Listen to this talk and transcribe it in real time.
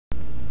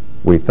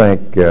We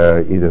think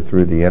either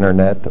through the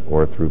internet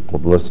or through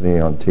publicity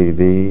on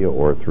TV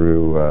or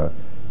through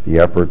the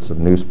efforts of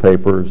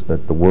newspapers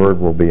that the word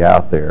will be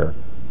out there,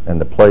 and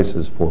the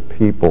places for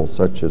people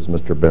such as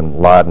Mr. bin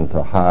Laden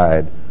to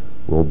hide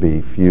will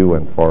be few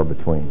and far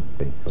between.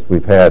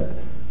 We've had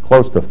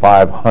close to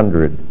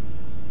 500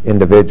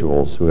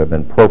 individuals who have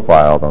been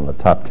profiled on the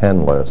top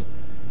 10 list,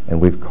 and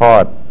we've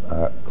caught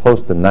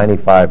close to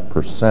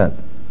 95%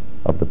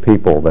 of the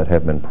people that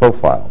have been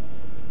profiled.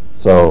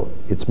 So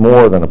it's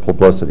more than a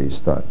publicity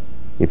stunt.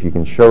 If you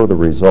can show the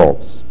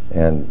results,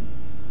 and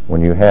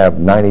when you have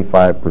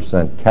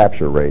 95%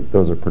 capture rate,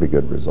 those are pretty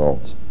good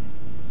results.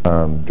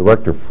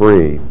 Director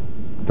Free,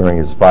 during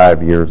his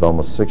 5 years,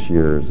 almost 6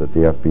 years at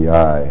the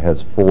FBI,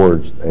 has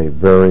forged a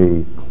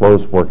very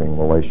close working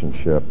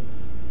relationship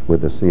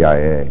with the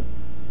CIA.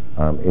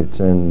 It's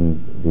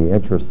in the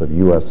interest of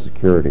U.S.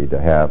 security to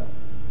have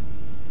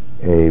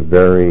a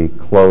very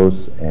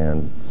close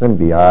and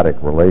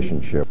symbiotic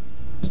relationship.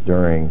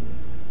 During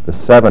the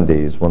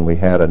 70s, when we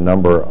had a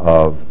number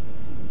of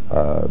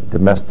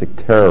domestic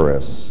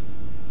terrorists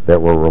that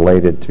were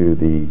related to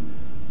the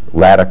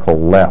radical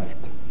left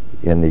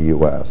in the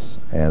U.S.,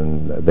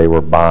 and they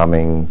were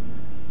bombing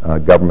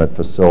government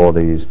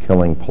facilities,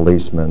 killing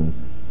policemen,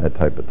 that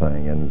type of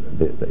thing,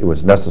 and it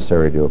was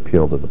necessary to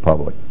appeal to the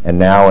public. And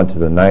now into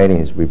the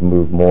 90s, we've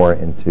moved more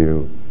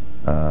into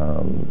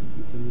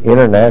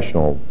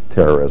international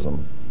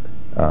terrorism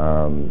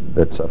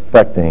that's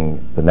affecting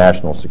the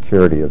national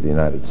security of the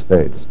United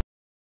States.